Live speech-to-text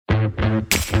Hello,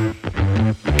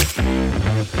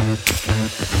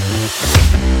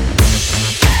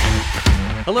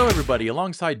 everybody.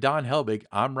 Alongside Don Helbig,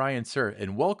 I'm Ryan Sir,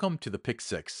 and welcome to the Pick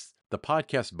Six, the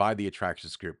podcast by the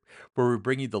Attractions Group, where we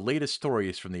bring you the latest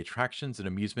stories from the attractions and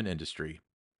amusement industry.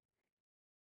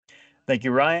 Thank you,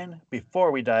 Ryan.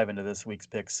 Before we dive into this week's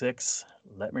Pick Six,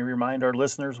 let me remind our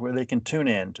listeners where they can tune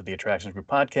in to the Attractions Group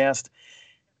podcast,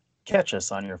 catch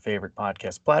us on your favorite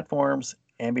podcast platforms,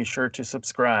 and be sure to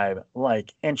subscribe,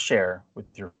 like, and share with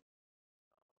your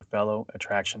fellow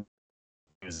attraction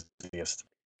enthusiasts.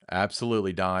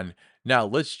 Absolutely, Don. Now,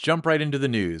 let's jump right into the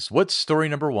news. What's story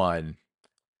number one?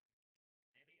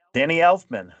 Danny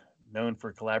Elfman, known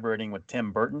for collaborating with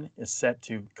Tim Burton, is set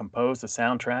to compose the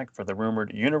soundtrack for the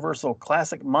rumored Universal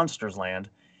Classic Monsters Land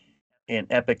in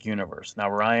Epic Universe. Now,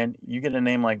 Ryan, you get a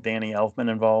name like Danny Elfman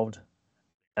involved,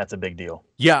 that's a big deal.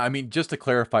 Yeah, I mean, just to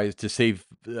clarify, to save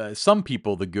some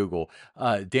people the Google,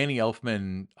 Danny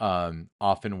Elfman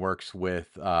often works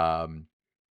with, I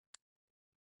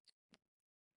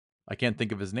can't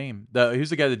think of his name. Who's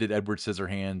the guy that did Edward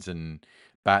Scissorhands and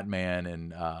Batman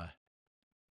and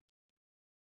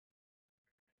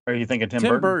Are you thinking Tim Tim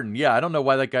Burton? Burton? Yeah, I don't know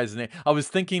why that guy's name. I was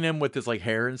thinking him with his like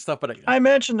hair and stuff, but I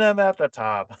mentioned them at the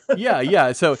top.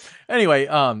 yeah. So anyway,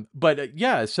 but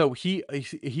yeah, so he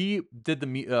did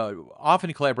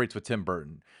often collaborates with Tim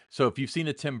Burton. So if you've seen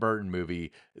a Tim Burton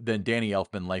movie, then Danny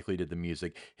Elfman likely did the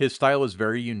music. His style is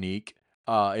very unique.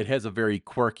 It has a very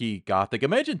quirky gothic.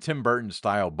 Imagine Tim Burton's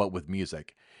style, but with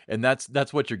music, and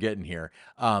that's what you're getting here.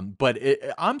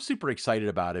 I'm super excited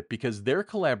about it because their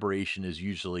collaboration is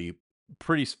usually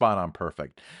pretty spot on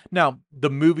perfect. Now, the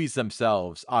movies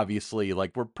themselves, obviously,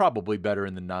 like, were probably better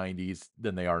in the '90s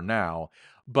than they are now,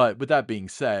 but with that being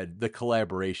said, the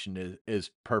collaboration is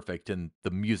perfect, and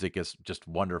the music is just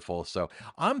wonderful, so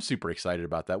I'm super excited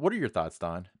about that. What are your thoughts,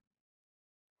 Don?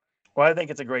 Well, I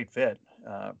think it's a great fit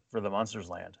for the Monsters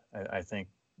Land. I think,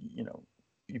 you know,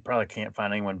 you probably can't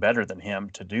find anyone better than him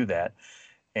to do that.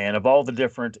 And of all the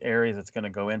different areas that's going to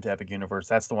go into Epic Universe,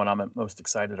 that's the one I'm most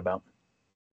excited about.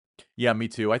 Yeah, me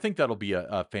too. I think that'll be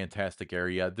a fantastic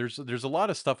area. There's a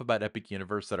lot of stuff about Epic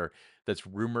Universe that's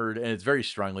rumored, and it's very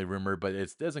strongly rumored, but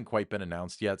it hasn't quite been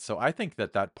announced yet. So I think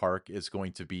that park is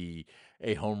going to be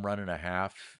a home run and a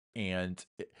half. And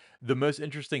the most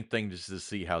interesting thing is to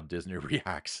see how Disney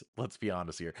reacts. Let's be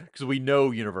honest here, because we know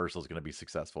Universal is going to be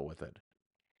successful with it.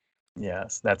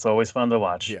 Yes, that's always fun to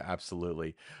watch. Yeah,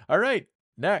 absolutely. All right,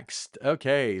 next.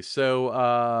 Okay,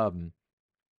 so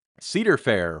Cedar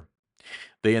Fair.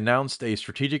 They announced a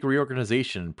strategic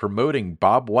reorganization promoting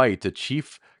Bob White to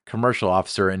Chief Commercial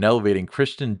Officer and elevating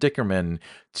Christian Dickerman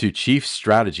to Chief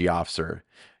Strategy Officer.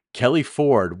 Kelly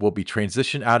Ford will be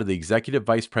transitioned out of the Executive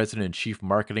Vice President and Chief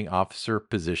Marketing Officer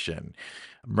position.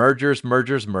 Mergers,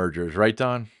 mergers, mergers, right,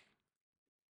 Don?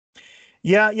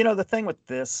 Yeah, the thing with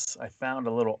this, I found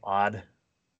a little odd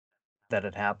that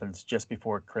it happens just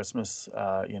before Christmas.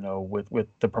 With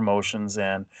the promotions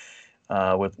and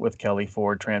with Kelly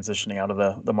Ford transitioning out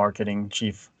of the marketing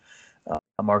chief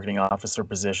marketing officer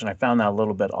position. I found that a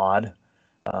little bit odd.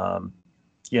 Um,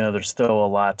 there's still a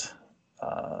lot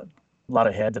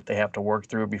ahead that they have to work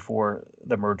through before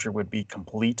the merger would be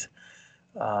complete.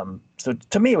 So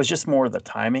to me, it was just more the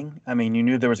timing. I mean, you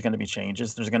knew there was going to be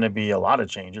changes. There's going to be a lot of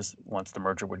changes once the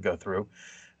merger would go through.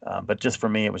 But just for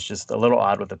me, it was just a little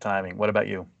odd with the timing. What about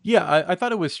you? Yeah, I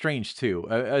thought it was strange too,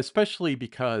 especially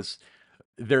because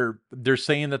they're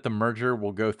saying that the merger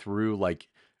will go through like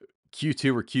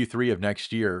Q2 or Q3 of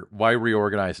next year. Why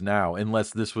reorganize now unless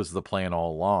this was the plan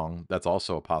all along? That's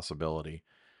also a possibility.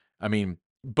 I mean,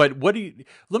 but let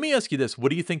me ask you this. What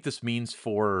do you think this means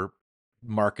for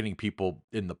marketing people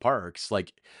in the parks?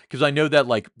 Like, because I know that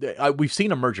like we've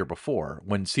seen a merger before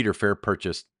when Cedar Fair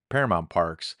purchased Paramount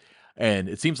Parks, and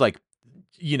it seems like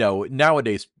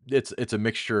nowadays it's a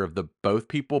mixture of the both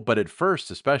people, but at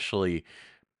first especially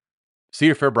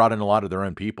Cedar Fair brought in a lot of their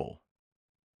own people.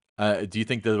 Do you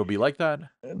think that it'll be like that?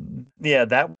 Yeah,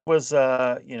 that was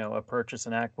a purchase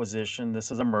and acquisition. This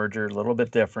is a merger, a little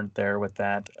bit different there with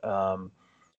that.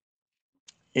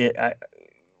 It, I,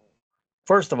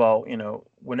 First of all,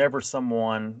 whenever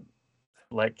someone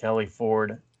like Kelly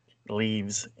Ford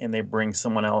leaves and they bring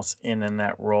someone else in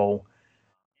that role,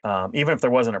 even if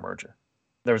there wasn't a merger,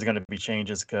 there was going to be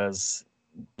changes because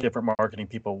different marketing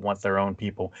people want their own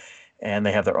people, and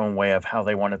they have their own way of how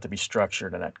they want it to be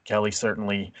structured. And that Kelly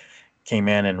certainly came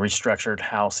in and restructured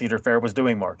how Cedar Fair was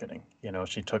doing marketing.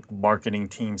 She took marketing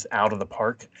teams out of the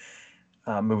park,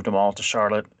 moved them all to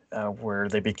Charlotte, where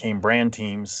they became brand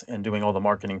teams and doing all the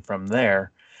marketing from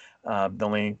there. The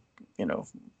only, you know,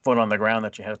 foot on the ground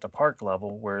that you had at the park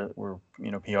level, where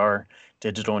PR,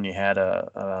 digital, and you had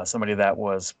somebody that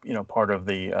was part of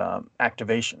the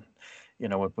activation,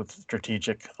 with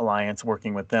strategic alliance,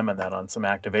 working with them and that on some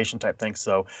activation type things.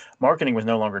 So marketing was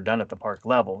no longer done at the park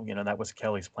level. That was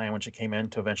Kelly's plan when she came in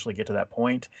to eventually get to that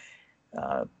point.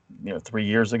 Uh, 3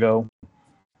 years ago,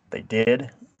 they did.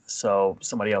 So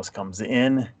somebody else comes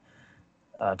in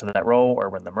to that role, or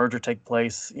when the merger take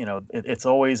place, it's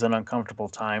always an uncomfortable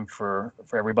time for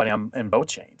everybody in both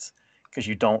chains, because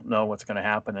you don't know what's going to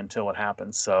happen until it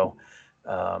happens. So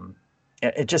um,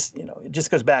 it just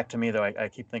goes back to me though. I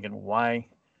keep thinking, why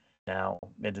now,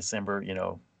 mid December?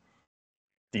 Do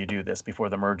you do this before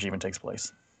the merge even takes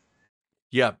place?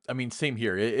 Yeah, I mean, same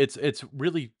here. It's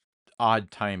really odd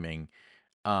timing.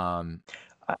 Um,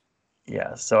 Uh,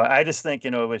 yeah. So I just think,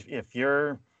 if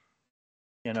you're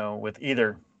with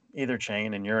either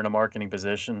chain and you're in a marketing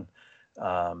position,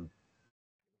 um,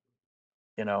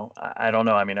 I don't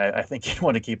know. I mean, I think you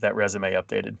want to keep that resume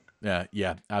updated. yeah,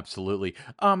 yeah, absolutely.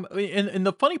 And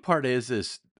the funny part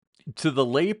is to the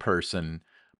layperson,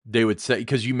 they would say,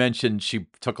 because you mentioned she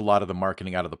took a lot of the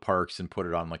marketing out of the parks and put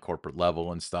it on like corporate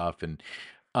level and stuff. And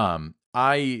um,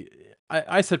 I,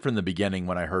 I said from the beginning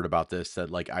when I heard about this that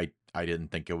like I didn't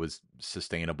think it was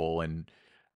sustainable. And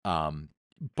um,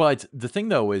 but the thing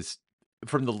though is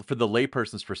from the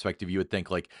layperson's perspective, you would think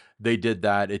like they did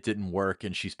that, it didn't work,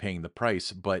 and she's paying the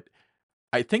price. But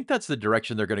I think that's the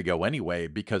direction they're gonna go anyway,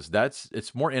 because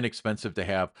it's more inexpensive to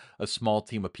have a small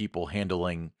team of people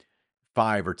handling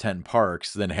 5 or 10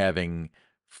 parks than having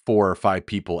 4 or 5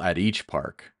 people at each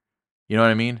park. You know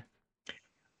what I mean?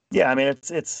 Yeah, I mean,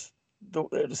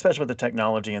 especially with the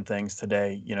technology and things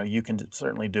today, you can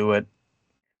certainly do it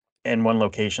in one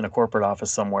location, a corporate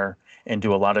office somewhere, and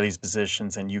do a lot of these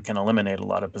positions, and you can eliminate a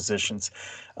lot of positions,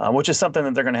 which is something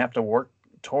that they're going to have to work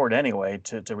toward anyway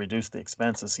to reduce the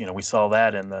expenses. We saw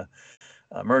that in the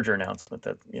merger announcement,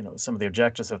 that some of the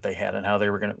objectives that they had and how they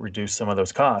were going to reduce some of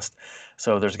those costs.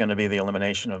 So there's going to be the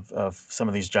elimination of some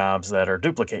of these jobs that are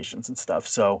duplications and stuff.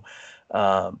 So,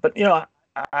 but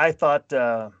I thought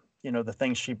the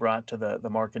things she brought to the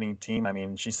marketing team. I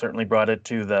mean, she certainly brought it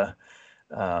to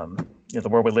um, the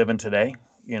world we live in today.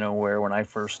 Where when I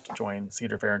first joined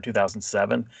Cedar Fair in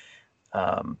 2007,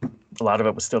 um, a lot of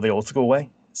it was still the old school way.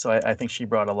 So I think she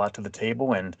brought a lot to the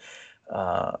table, and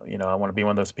I want to be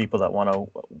one of those people that want to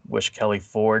wish Kelly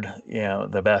Ford,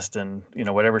 the best, and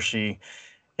whatever she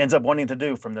ends up wanting to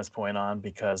do from this point on,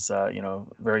 because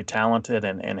very talented,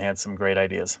 and had some great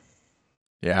ideas.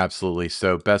 Yeah, absolutely.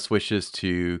 So best wishes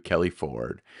to Kelly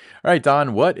Ford. All right,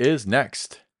 Don, what is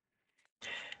next?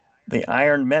 The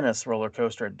Iron Menace roller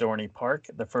coaster at Dorney Park,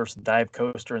 the first dive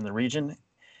coaster in the region,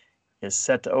 is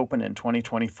set to open in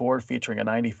 2024, featuring a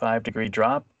 95-degree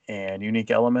drop and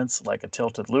unique elements like a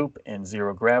tilted loop and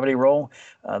zero gravity roll.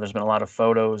 There's been a lot of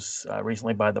photos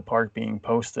recently by the park being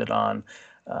posted on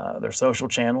their social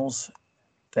channels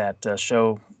that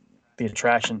show the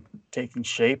attraction taking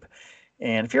shape.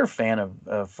 And if you're a fan of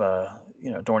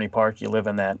Dorney Park, you live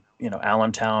in that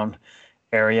Allentown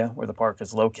area where the park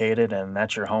is located, and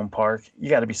that's your home park, you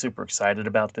got to be super excited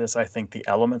about this. I think the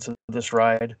elements of this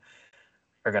ride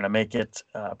are going to make it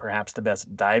perhaps the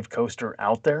best dive coaster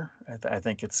out there. I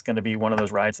think it's going to be one of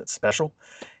those rides that's special.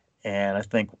 And I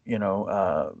think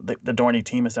the Dorney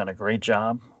team has done a great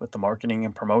job with the marketing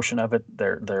and promotion of it.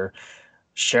 They're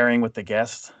sharing with the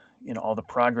guests, all the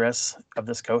progress of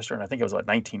this coaster. And I think it was like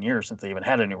 19 years since they even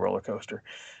had a new roller coaster.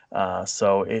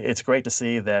 So it's great to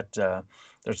see that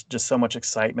there's just so much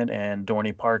excitement, and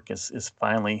Dorney Park is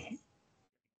finally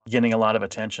getting a lot of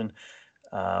attention,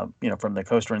 from the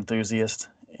coaster enthusiast,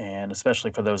 and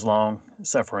especially for those long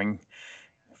suffering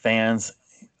fans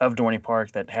of Dorney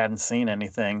Park that hadn't seen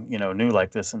anything, new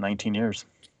like this in 19 years.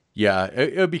 Yeah,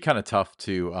 it would be kind of tough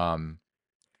to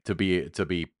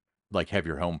be like have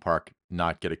your home park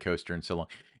not get a coaster in so long,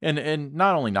 and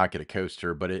not only not get a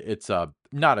coaster, but it's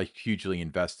not a hugely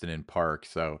invested in park.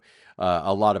 So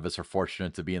a lot of us are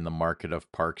fortunate to be in the market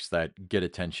of parks that get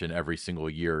attention every single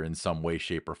year in some way,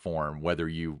 shape, or form, whether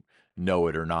you know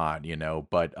it or not.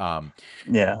 But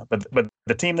Yeah, but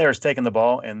the team there has taken the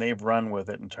ball, and they've run with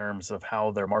it in terms of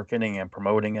how they're marketing and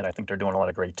promoting it. I think they're doing a lot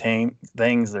of great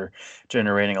things. They're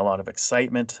generating a lot of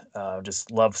excitement.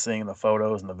 Just love seeing the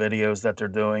photos and the videos that they're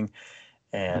doing,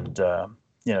 and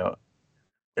you know,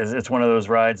 it's one of those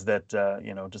rides that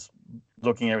just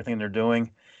looking at everything they're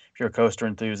doing. If you're a coaster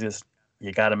enthusiast,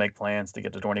 you got to make plans to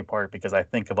get to Dorney Park, because I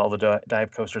think of all the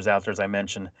dive coasters out there, as I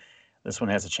mentioned, this one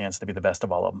has a chance to be the best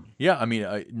of all of them. yeah, I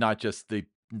mean, not just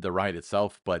the ride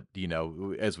itself, but,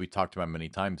 as we talked about many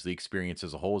times, the experience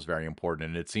as a whole is very important,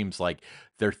 and it seems like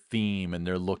their theme and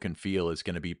their look and feel is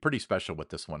gonna be pretty special with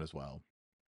this one as well.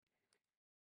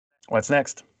 What's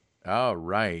next?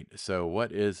 Alright, so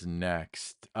what is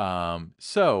next?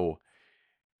 Silver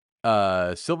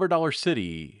Dollar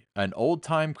City, an old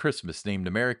time Christmas named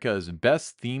America's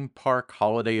best theme park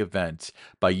holiday event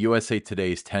by USA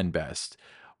Today's 10 Best,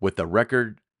 with a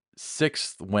record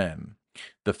sixth win.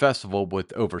 The festival,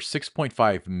 with over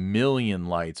 6.5 million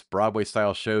lights, Broadway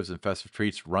style shows, and festive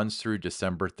treats, runs through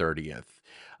December 30th.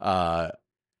 Uh,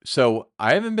 so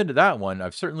I haven't been to that one.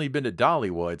 I've certainly been to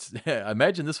Dollywood's.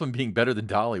 Imagine this one being better than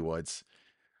Dollywood's.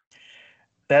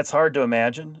 That's hard to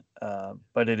imagine,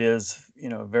 but it is,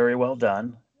 very well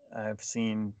done. I've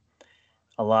seen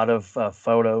a lot of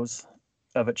photos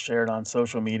of it shared on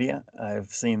social media.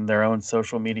 I've seen their own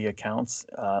social media accounts.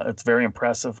 It's very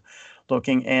impressive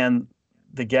looking, and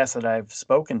the guests that I've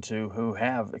spoken to who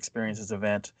have experienced this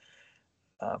event,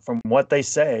 from what they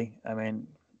say, I mean,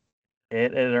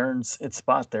 it earns its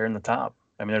spot there in the top.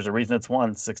 I mean, there's a reason it's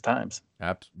won 6 times.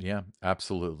 Yeah,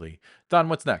 absolutely. Don,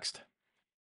 what's next?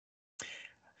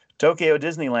 Tokyo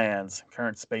Disneyland's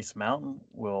current Space Mountain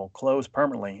will close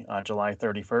permanently on July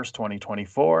 31st,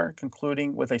 2024,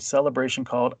 concluding with a celebration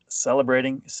called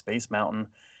Celebrating Space Mountain,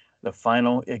 the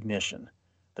Final Ignition.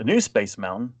 The new Space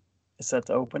Mountain is set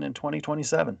to open in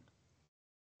 2027.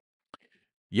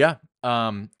 Yeah.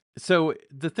 So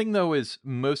the thing though is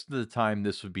most of the time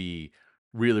this would be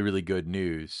really, really good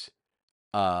news.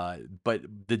 But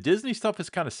the Disney stuff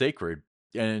is kind of sacred.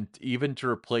 And even to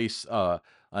replace a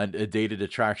dated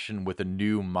attraction with a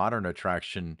new modern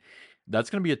attraction, that's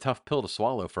gonna be a tough pill to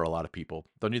swallow for a lot of people,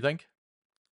 don't you think?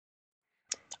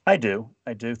 I do.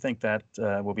 I do think that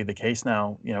will be the case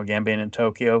now. Again, being in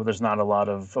Tokyo, there's not a lot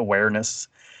of awareness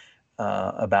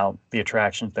about the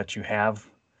attractions that you have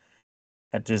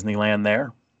at Disneyland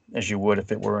there, as you would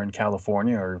if it were in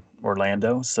California or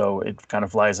Orlando. So it kind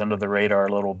of flies under the radar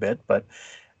a little bit, but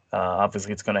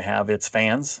obviously it's going to have its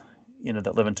fans,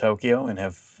 that live in Tokyo and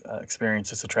have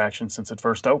experienced this attraction since it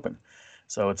first opened.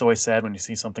 So it's always sad when you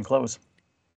see something close.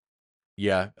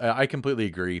 Yeah, I completely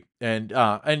agree.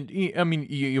 I mean,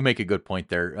 you make a good point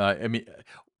there. I mean,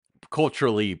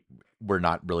 culturally, we're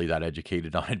not really that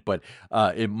educated on it, but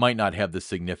it might not have the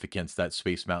significance that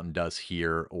Space Mountain does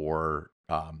here, or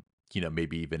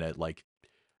maybe even at like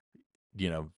you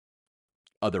know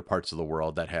other parts of the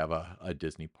world that have a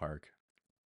Disney park.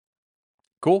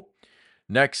 Cool.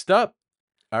 Next up.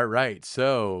 All right,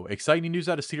 so exciting news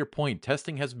out of Cedar Point.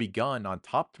 Testing has begun on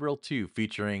Top Thrill 2,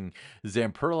 featuring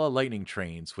Zamperla lightning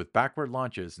trains with backward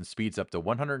launches and speeds up to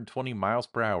 120 miles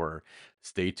per hour.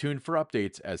 Stay tuned for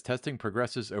updates as testing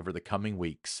progresses over the coming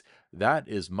weeks. That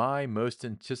is my most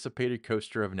anticipated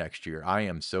coaster of next year. I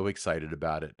am so excited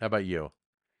about it. How about you?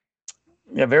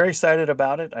 Yeah, very excited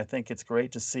about it. I think it's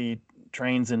great to see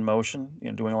trains in motion,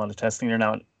 doing a lot of testing there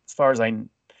now. As far as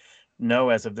know,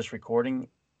 as of this recording,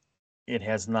 it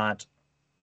has not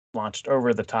launched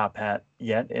over the top hat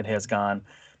yet. It has gone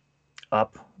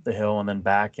up the hill and then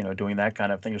back, doing that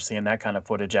kind of thing. You're seeing that kind of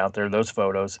footage out there, those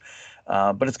photos.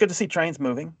 But it's good to see trains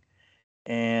moving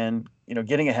and,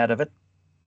 getting ahead of it.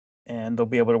 And they'll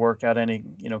be able to work out any,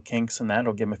 kinks and that.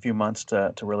 It'll give them a few months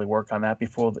to really work on that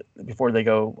before they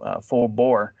go full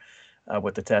bore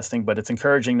with the testing. But it's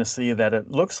encouraging to see that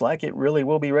it looks like it really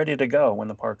will be ready to go when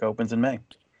the park opens in May.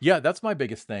 Yeah, that's my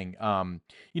biggest thing.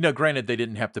 Granted, they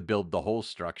didn't have to build the whole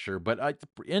structure, but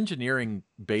engineering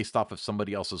based off of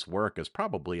somebody else's work is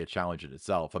probably a challenge in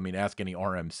itself. I mean, ask any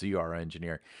RMCR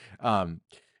engineer. Um,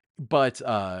 but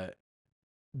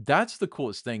that's the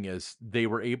coolest thing is they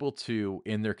were able to,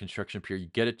 in their construction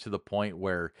period, get it to the point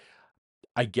where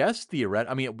I guess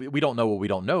I mean, we don't know what we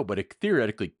don't know, but it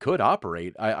theoretically could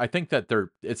operate. I think that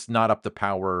it's not up to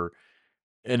power,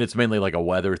 and it's mainly like a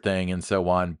weather thing and so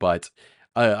on, but,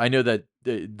 I know that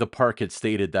the park had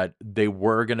stated that they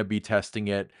were gonna be testing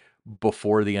it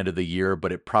before the end of the year,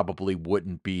 but it probably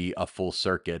wouldn't be a full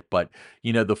circuit, but,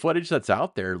 the footage that's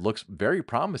out there looks very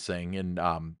promising, and,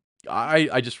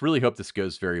 I just really hope this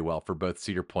goes very well for both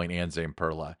Cedar Point and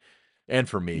Zamperla, and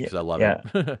for me Yeah, because I love yeah.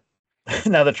 it.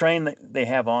 Now the train that they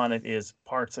have on it is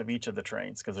parts of each of the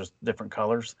trains because there's different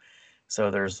colors. So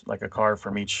there's like a car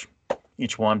from each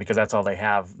one because that's all they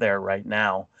have there right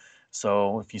now.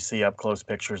 So if you see up close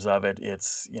pictures of it,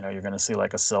 it's you're going to see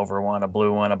like a silver one, a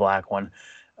blue one, a black one.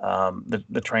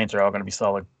 The trains are all going to be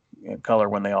solid color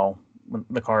when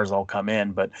the cars all come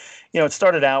in. But it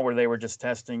started out where they were just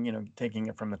testing, taking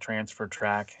it from the transfer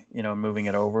track, moving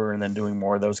it over and then doing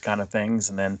more of those kind of things,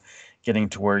 and then getting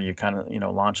to where you kind of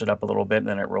launch it up a little bit and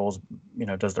then it rolls,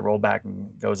 does the rollback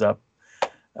and goes up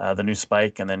the new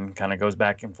spike and then kind of goes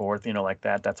back and forth, like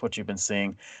that. That's what you've been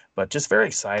seeing. But just very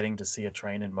exciting to see a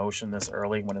train in motion this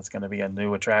early when it's going to be a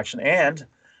new attraction. And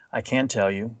I can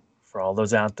tell you, for all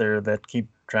those out there that keep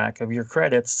track of your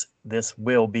credits, this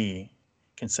will be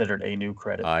considered a new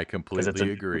credit I because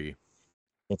completely agree.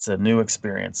 it's a new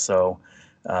experience. So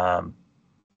um,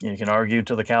 you can argue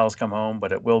till the cows come home,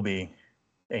 but it will be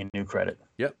a new credit.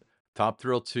 Yep. Top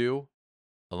Thrill 2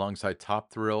 alongside Top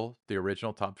Thrill, the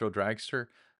original Top Thrill Dragster,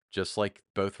 just like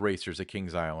both racers at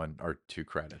Kings Island are 2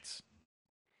 credits.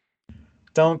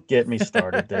 Don't get me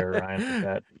started there, Ryan, with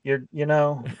that.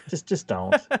 Just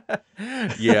don't.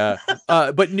 Yeah,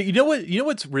 but you know what? You know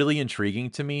what's really intriguing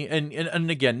to me, and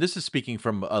again, this is speaking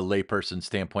from a layperson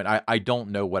standpoint. I don't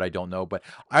know what I don't know, but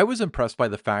I was impressed by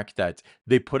the fact that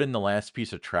they put in the last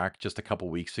piece of track just a couple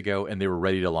weeks ago, and they were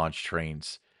ready to launch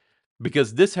trains.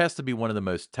 Because this has to be one of the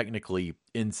most technically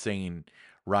insane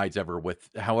rides ever with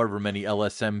however many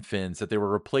LSM fins that they were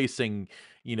replacing,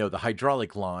 the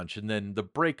hydraulic launch and then the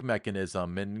brake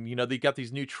mechanism. And, they got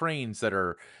these new trains that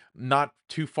are not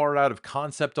too far out of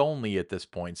concept only at this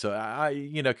point. So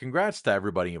congrats to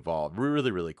everybody involved.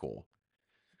 Really, really cool.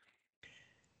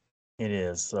 It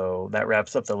is. So that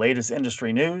wraps up the latest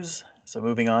industry news. So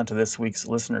moving on to this week's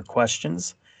listener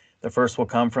questions. The first will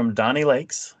come from Donnie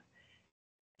Lakes.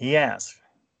 He asks,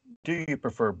 do you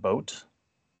prefer boat,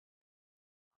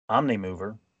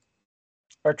 omnimover,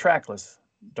 or trackless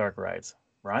dark rides?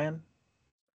 Ryan,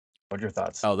 what are your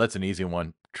thoughts? Oh, that's an easy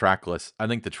one. Trackless. I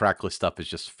think the trackless stuff is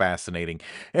just fascinating.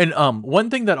 And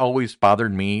one thing that always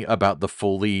bothered me about the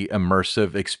fully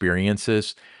immersive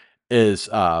experiences is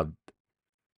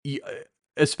Y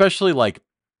especially, like,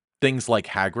 things like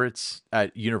Hagrid's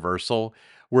at Universal,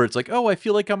 where it's like, "Oh, I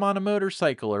feel like I'm on a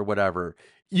motorcycle," or whatever.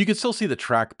 You can still see the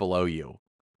track below you.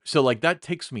 So, like, that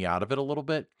takes me out of it a little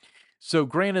bit. So,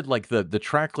 granted, like, the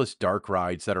trackless dark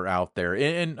rides that are out there,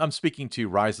 and I'm speaking to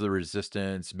Rise of the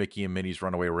Resistance, Mickey and Minnie's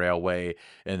Runaway Railway,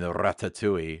 and the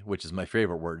Ratatouille, which is my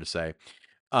favorite word to say.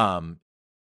 Um,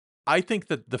 I think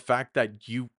that the fact that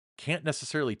you can't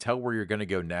necessarily tell where you're gonna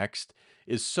go next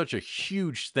is such a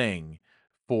huge thing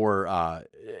for,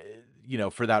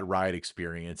 for that ride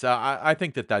experience. I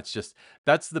think that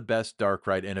that's the best dark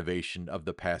ride innovation of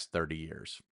the past 30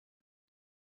 years.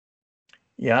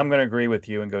 Yeah, I'm going to agree with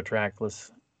you and go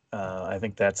trackless. I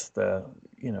think that's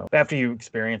after you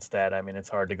experience that, I mean, it's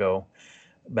hard to go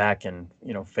back and,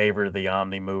 favor the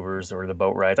omni movers or the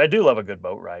boat rides. I do love a good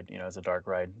boat ride, as a dark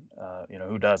ride.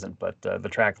 Who doesn't? But the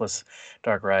trackless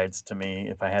dark rides, to me,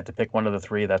 if I had to pick one of the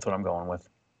three, that's what I'm going with.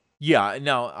 Yeah,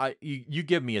 now you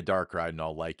give me a dark ride and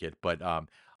I'll like it, but,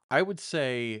 I would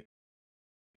say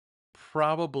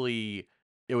probably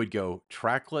it would go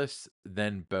trackless,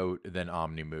 then boat, then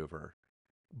Omnimover.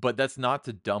 But that's not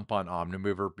to dump on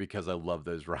Omnimover because I love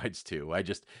those rides too.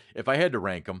 If I had to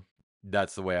rank them,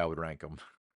 that's the way I would rank them.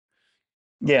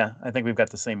 Yeah, I think we've got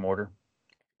the same order.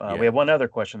 We Yeah, have one other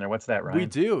question there. What's that, we Ryan?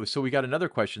 do. So we got another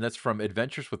question that's from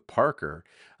Adventures with Parker.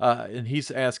 And he's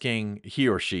asking, he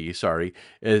or she, sorry,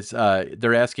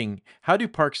 they're asking, how do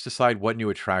parks decide what new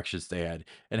attractions they add?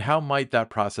 And how might that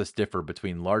process differ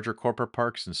between larger corporate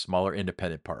parks and smaller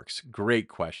independent parks? Great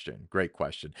question. Great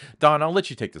question. Don, I'll let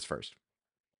you take this first.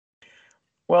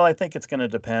 Well, I think it's going to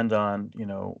depend on,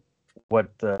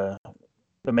 what the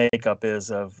makeup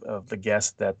is of the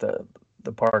guests that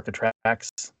the park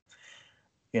attracts,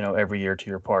 every year to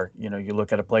your park. You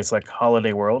look at a place like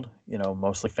Holiday World,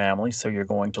 mostly family, so you're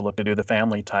going to look to do the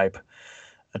family type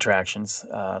attractions.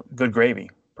 Good Gravy,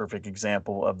 perfect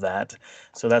example of that.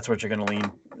 So that's what you're going to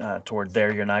lean toward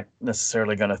there. You're not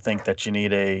necessarily going to think that you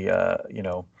need a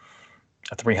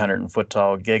 300-foot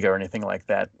tall giga or anything like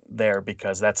that there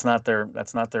because that's not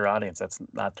their audience. That's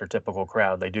not their typical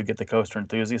crowd. They do get the coaster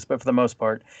enthusiasts, but for the most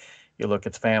part, you look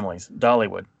at families.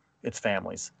 Dollywood, it's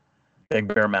families.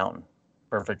 Big Bear Mountain,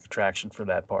 perfect attraction for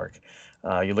that park.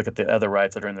 You look at the other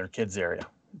rides that are in their kids area.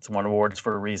 It's won awards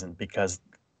for a reason because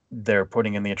they're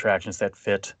putting in the attractions that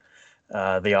fit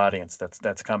the audience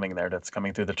that's coming there, that's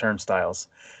coming through the turnstiles.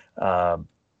 Uh,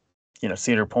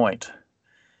 Cedar Point,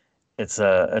 it's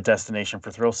a destination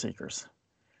for thrill seekers.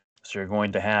 So you're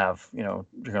going to have, you're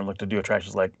going to look to do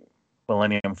attractions like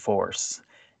Millennium Force,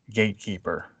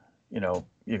 Gatekeeper. You're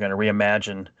going to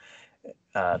reimagine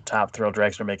Top Thrill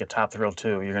Dragster, make it Top Thrill 2.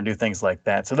 You're going to do things like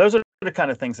that. So those are the kind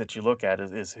of things that you look at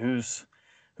is who's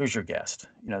your guest.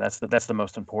 That's the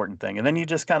most important thing. And then you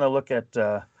just kind of look at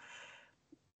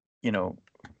you know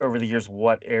over the years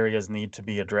what areas need to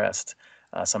be addressed.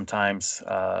 Sometimes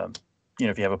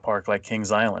if you have a park like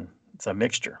Kings Island, it's a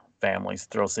mixture. Families,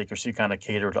 thrill seekers, so you kind of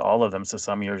cater to all of them. So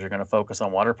some years you're going to focus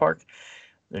on water park.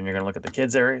 Then you're going to look at the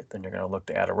kids area. Then you're going to look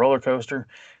to add a roller coaster.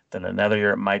 Then another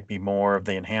year it might be more of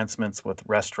the enhancements with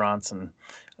restaurants and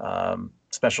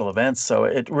special events. So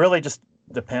it really just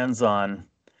depends on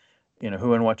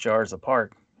who and what jars a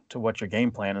park to what your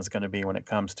game plan is going to be when it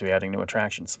comes to adding new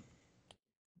attractions.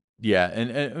 Yeah,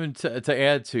 and to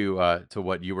add to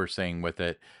what you were saying with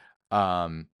it,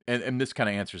 and this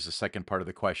kinda answers the second part of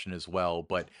the question as well,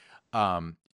 but,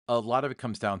 um, a lot of it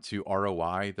comes down to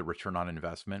ROI, the return on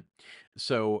investment.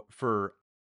 So, for,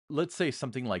 let's say,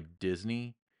 something like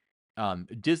Disney,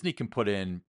 Disney can put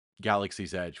in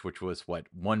Galaxy's Edge, which was what,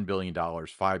 $1 billion,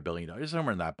 $5 billion,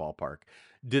 somewhere in that ballpark.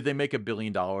 Did they make $1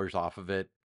 billion off of it?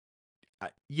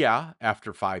 Yeah,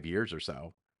 after 5 years or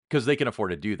so, because they can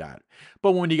afford to do that.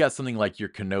 But when you got something like your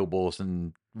Knobles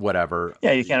and whatever,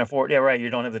 Yeah, you can't afford. Yeah, right. You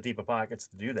don't have the deeper pockets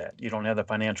to do that. You don't have the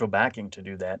financial backing to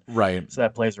do that. right. So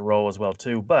that plays a role as well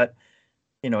too. But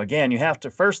again, you have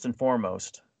to first and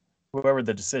foremost, whoever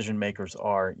the decision makers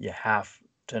are, you have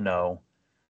to know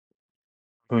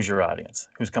who's your audience,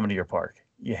 who's coming to your park.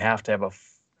 You have to have a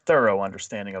thorough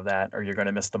understanding of that, or you're going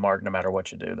to miss the mark no matter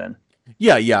what you do. Then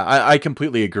Yeah, yeah, I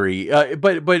completely agree.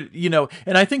 But,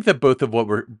 and I think that both of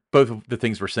the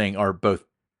things we're saying are both,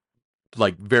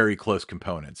 like, very close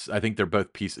components. I think they're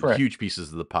both correct. huge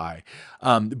pieces of the pie.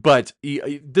 But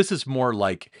this is more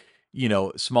like,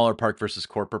 smaller park versus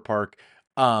corporate park.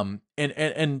 And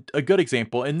a good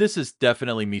example, and this is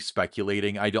definitely me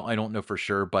speculating. I don't know for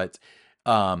sure, but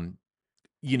um,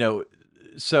 you know,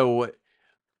 so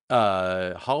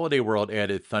Holiday World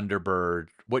added Thunderbird.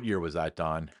 What year was that,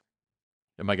 Don?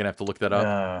 Am I gonna have to look that up?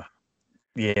 Uh,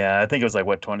 yeah, I think it was like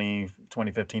what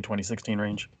 2015, 2016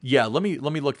 range. Yeah, let me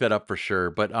look that up for sure.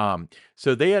 But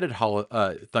so they added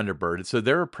Thunderbird. So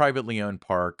they're a privately owned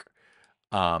park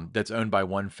that's owned by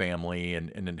one family,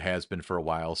 and it has been for a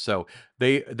while. So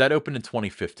that opened in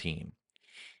 2015.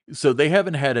 So they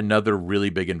haven't had another really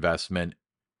big investment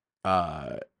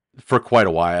uh for quite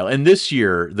a while. And this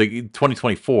year, the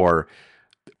 2024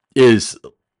 is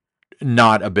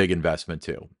not a big investment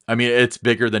too. I mean, it's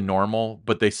bigger than normal,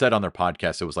 but they said on their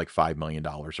podcast it was like $5 million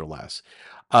or less.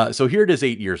 So here it is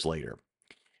 8 years later.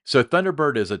 So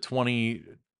Thunderbird is a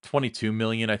 22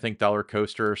 million, I think, dollar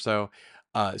coaster or so.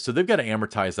 So they've got to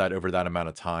amortize that over that amount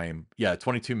of time. Yeah,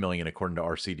 22 million according to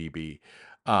RCDB.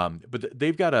 But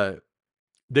they've got to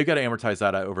amortize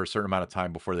that out over a certain amount of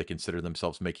time before they consider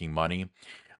themselves making money.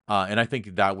 And I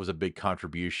think that was a big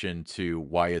contribution to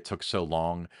why it took so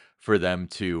long for them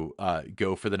to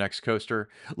go for the next coaster.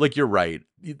 Like, you're right.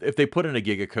 If they put in a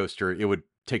Giga coaster, it would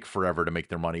take forever to make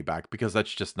their money back because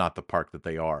that's just not the park that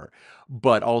they are.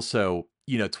 But also,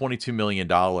 $22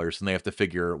 million, and they have to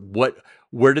figure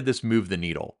where did this move the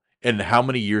needle? And how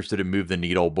many years did it move the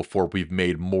needle before we've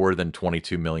made more than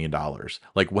 $22 million?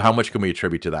 Like, how much can we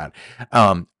attribute to that?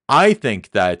 I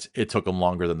think that it took them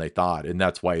longer than they thought, and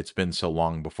that's why it's been so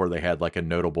long before they had, like, a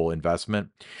notable investment.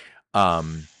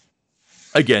 Um,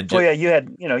 again, Well, just yeah, you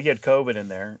had COVID in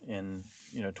there in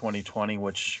 2020,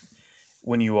 which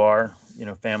when you are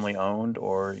family owned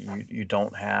or you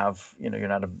don't have you're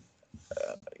not a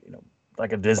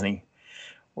like a Disney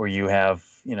where you have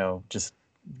just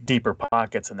deeper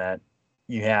pockets in that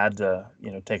you had to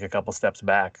take a couple steps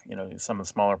back. Some of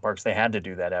the smaller parks they had to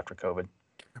do that after COVID.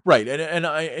 right, and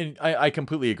I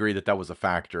completely agree that that was a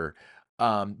factor.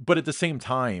 But at the same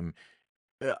time,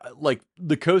 like,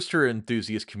 the coaster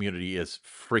enthusiast community is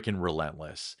freaking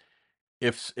relentless.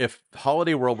 If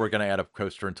Holiday World were gonna add a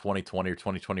coaster in 2020 or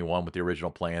 2021 with the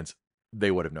original plans,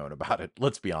 they would have known about it,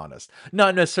 let's be honest.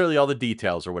 Not necessarily all the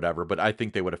details or whatever, but I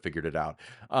think they would have figured it out.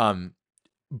 Um,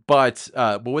 but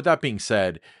with that being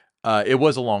said, it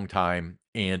was a long time,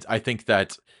 and I think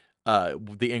that the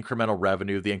incremental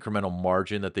revenue, the incremental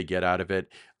margin that they get out of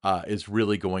it, is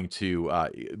really going to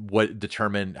what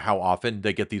determine how often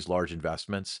they get these large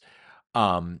investments.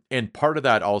 And part of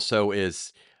that also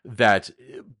is that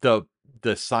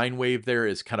the sine wave there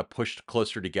is kind of pushed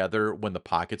closer together when the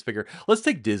pocket's bigger. Let's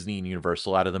take Disney and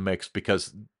Universal out of the mix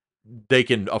because they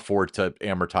can afford to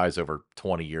amortize over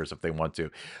 20 years if they want to.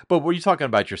 But when you're talking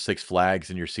about your Six Flags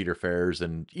and your Cedar Fairs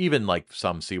and even like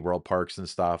some SeaWorld parks and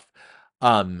stuff,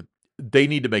 um, they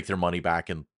need to make their money back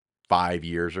in 5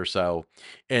 years or so.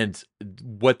 And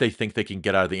what they think they can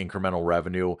get out of the incremental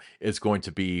revenue is going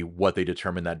to be what they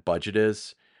determine that budget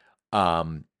is.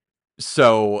 Um,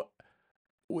 so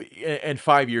and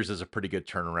 5 years is a pretty good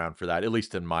turnaround for that, at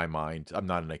least in my mind. I'm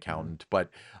not an Mhm. accountant, but,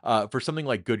 for something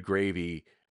like Good Gravy,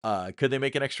 could they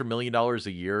make an extra $1 million a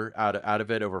year out of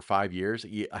it over 5 years?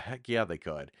 Heck yeah, they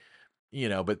could.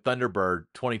 But Thunderbird,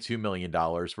 $22 million,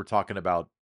 we're talking about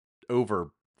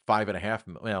over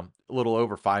 5.5 well, a little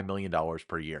over $5 million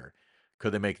per year.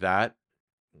 Could they make that?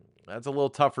 That's a little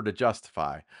tougher to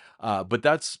justify. But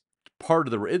that's part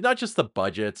of the not just the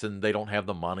budgets and they don't have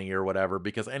the money or whatever,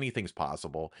 because anything's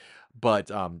possible. But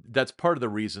that's part of the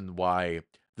reason why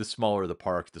the smaller the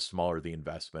park, the smaller the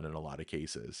investment in a lot of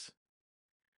cases.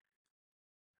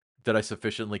 Did I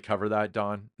sufficiently cover that,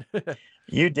 Don?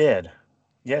 You did.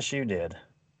 Yes, you did.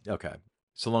 Okay.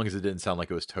 So long as it didn't sound like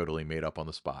it was totally made up on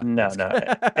the spot. No, That's no,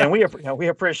 and we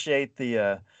appreciate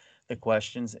the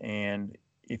questions, and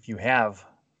if you have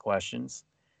questions,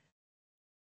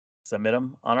 submit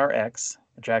them on our X,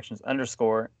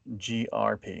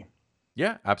 attractions_GRP.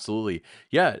 Yeah, absolutely.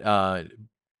 Yeah,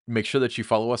 make sure that you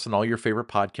follow us on all your favorite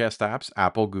podcast apps,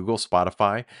 Apple, Google,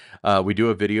 Spotify. We do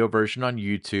a video version on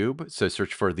YouTube, so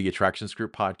search for the Attractions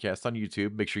Group podcast on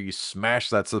YouTube. Make sure you smash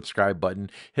that subscribe button,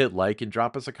 hit like, and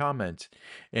drop us a comment.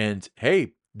 And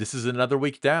hey, this is another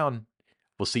week down.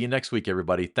 We'll see you next week,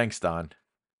 everybody. Thanks, Don.